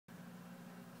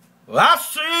I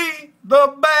see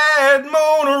the bad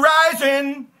moon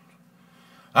rising.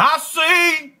 I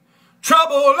see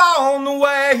trouble on the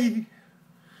way.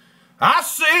 I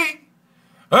see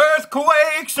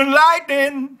earthquakes and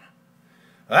lightning.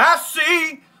 I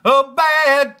see a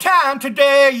bad time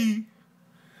today.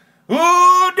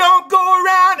 Ooh, don't go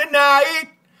around at night.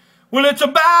 Well, it's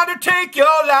about to take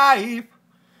your life.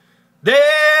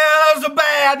 There's a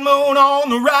bad moon on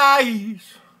the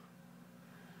rise.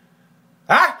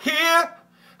 I hear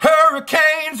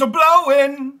hurricanes are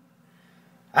blowing.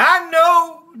 I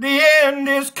know the end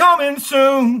is coming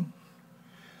soon.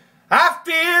 I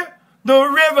fear the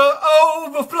river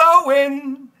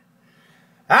overflowing.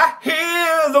 I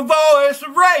hear the voice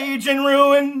of rage and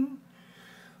ruin.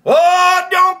 Oh,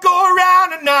 don't go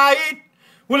around at night.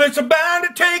 Well, it's bound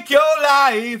to take your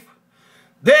life.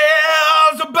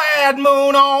 There's a bad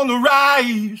moon on the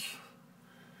rise.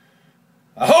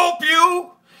 I hope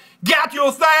you got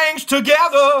your things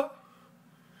together.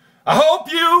 I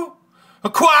hope you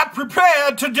are quite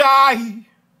prepared to die.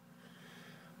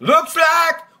 Looks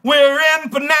like we're in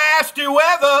for nasty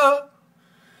weather.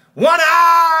 One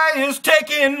eye is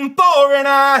taking for an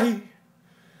eye.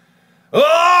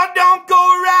 Oh, don't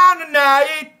go around at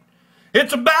night.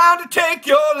 It's bound to take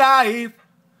your life.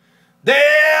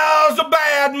 There's a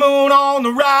bad moon on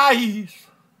the rise.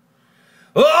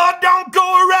 Oh, don't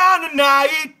go around at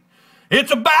night.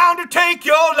 It's bound to take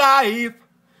your life.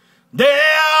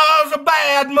 There's a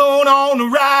bad moon on the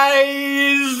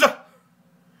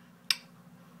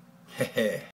rise.